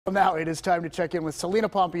Now it is time to check in with Selena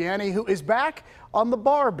Pompiani, who is back on the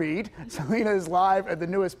bar beat. Selena is live at the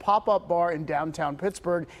newest pop-up bar in downtown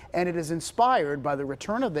Pittsburgh, and it is inspired by the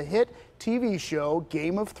return of the hit TV show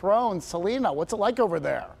Game of Thrones. Selena, what's it like over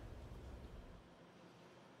there?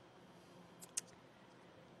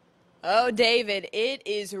 Oh, David, it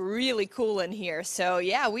is really cool in here. So,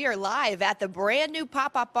 yeah, we are live at the brand new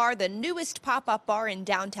pop-up bar, the newest pop-up bar in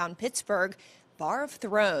downtown Pittsburgh. Bar of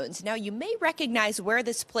Thrones. Now, you may recognize where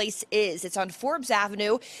this place is. It's on Forbes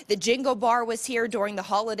Avenue. The Jingle Bar was here during the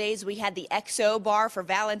holidays. We had the XO Bar for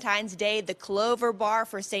Valentine's Day, the Clover Bar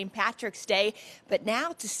for St. Patrick's Day. But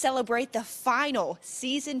now, to celebrate the final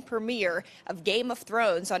season premiere of Game of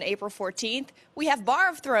Thrones on April 14th, we have Bar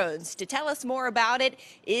of Thrones. To tell us more about it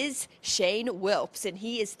is Shane Wilpes, and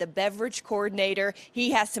he is the beverage coordinator. He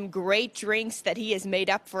has some great drinks that he has made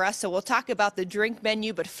up for us, so we'll talk about the drink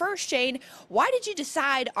menu. But first, Shane, why did you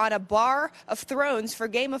decide on a Bar of Thrones for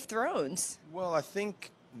Game of Thrones? Well, I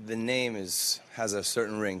think the name has a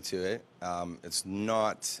certain ring to it. It's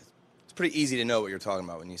pretty easy to know what you're talking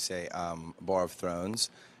about when you say Bar of Thrones.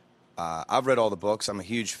 I've read all the books. I'm a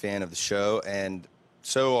huge fan of the show, and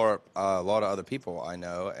so are a lot of other people I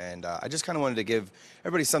know. And I just kind of wanted to give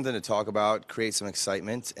everybody something to talk about, create some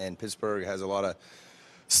excitement. And Pittsburgh has a lot of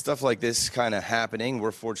stuff like this kind of happening.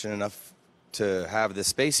 We're fortunate enough to have this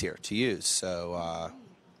space here to use. So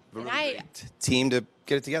we're really great team to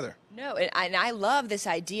get it together. No, and I love this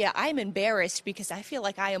idea. I'm embarrassed because I feel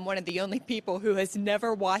like I am one of the only people who has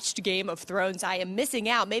never watched Game of Thrones. I am missing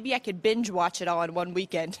out. Maybe I could binge watch it all in one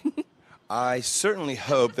weekend. I certainly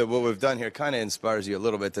hope that what we've done here kind of inspires you a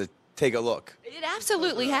little bit to take a look. It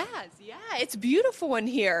absolutely has. Yeah, it's beautiful in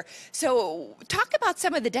here. So talk about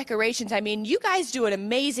some of the decorations. I mean, you guys do an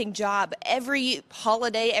amazing job every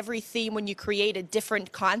holiday, every theme when you create a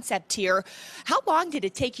different concept here. How long did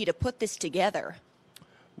it take you to put this together?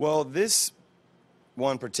 Well, this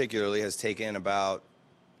one particularly has taken about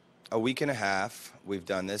a week and a half. We've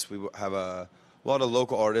done this. We have a lot of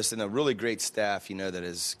local artists and a really great staff, that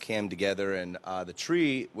has came together. And the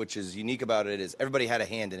tree, which is unique about it, is everybody had a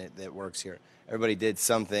hand in it that works here. Everybody did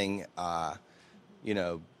something,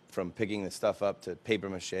 from picking the stuff up to paper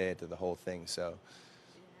mache to the whole thing. So,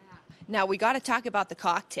 now we got to talk about the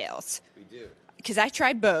cocktails. We do. Because I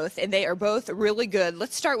tried both, and they are both really good.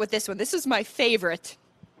 Let's start with this one. This is my favorite.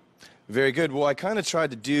 Very good. Well, I kind of tried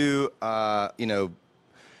to do,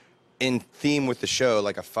 in theme with the show,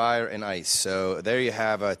 like a fire and ice. So there you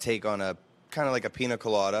have a take on a kind of like a pina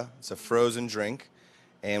colada. It's a frozen drink,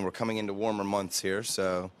 and we're coming into warmer months here,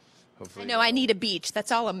 so hopefully. I know I need a beach.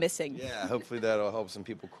 That's all I'm missing. Yeah, hopefully that'll help some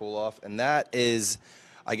people cool off. And that is,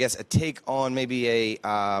 I guess, a take on maybe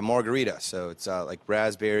a margarita. So it's like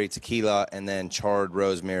raspberry, tequila, and then charred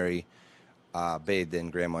rosemary bathed in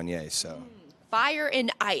Grand Marnier. So. Fire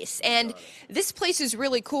and ice. And this place is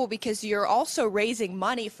really cool because you're also raising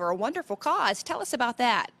money for a wonderful cause. Tell us about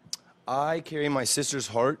that. I Carry My Sister's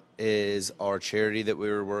Heart is our charity that we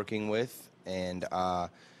were working with, and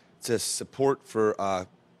it's a support for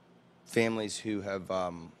families who have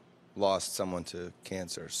lost someone to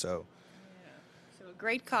cancer. So, so a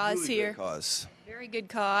great cause really here. Great cause. Very good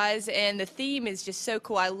cause, and the theme is just so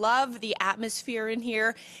cool. I love the atmosphere in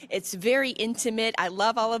here. It's very intimate. I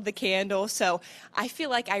love all of the candles, so I feel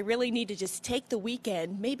like I really need to just take the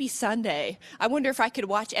weekend, maybe Sunday. I wonder if I could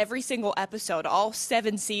watch every single episode, all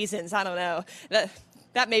 7 seasons. I don't know.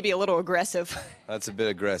 That may be a little aggressive. That's a bit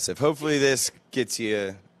aggressive. Hopefully this gets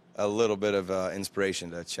you a little bit of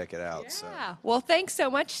inspiration to check it out. Yeah. So. Well, thanks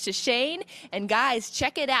so much to Shane. And guys,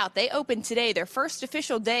 check it out. They opened today, their first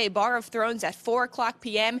official day, Bar of Thrones at 4 o'clock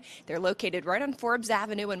p.m. They're located right on Forbes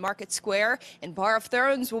Avenue in Market Square. And Bar of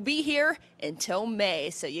Thrones will be here until May.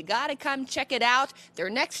 So you got to come check it out. Their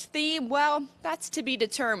next theme, well, that's to be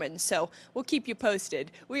determined. So we'll keep you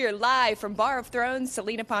posted. We are live from Bar of Thrones.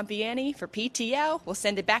 Selena Pompiani for PTO. We'll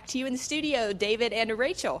send it back to you in the studio, David and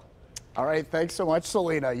Rachel. All right, thanks so much,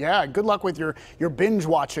 Selena. Yeah, good luck with your binge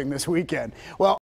watching this weekend. Well.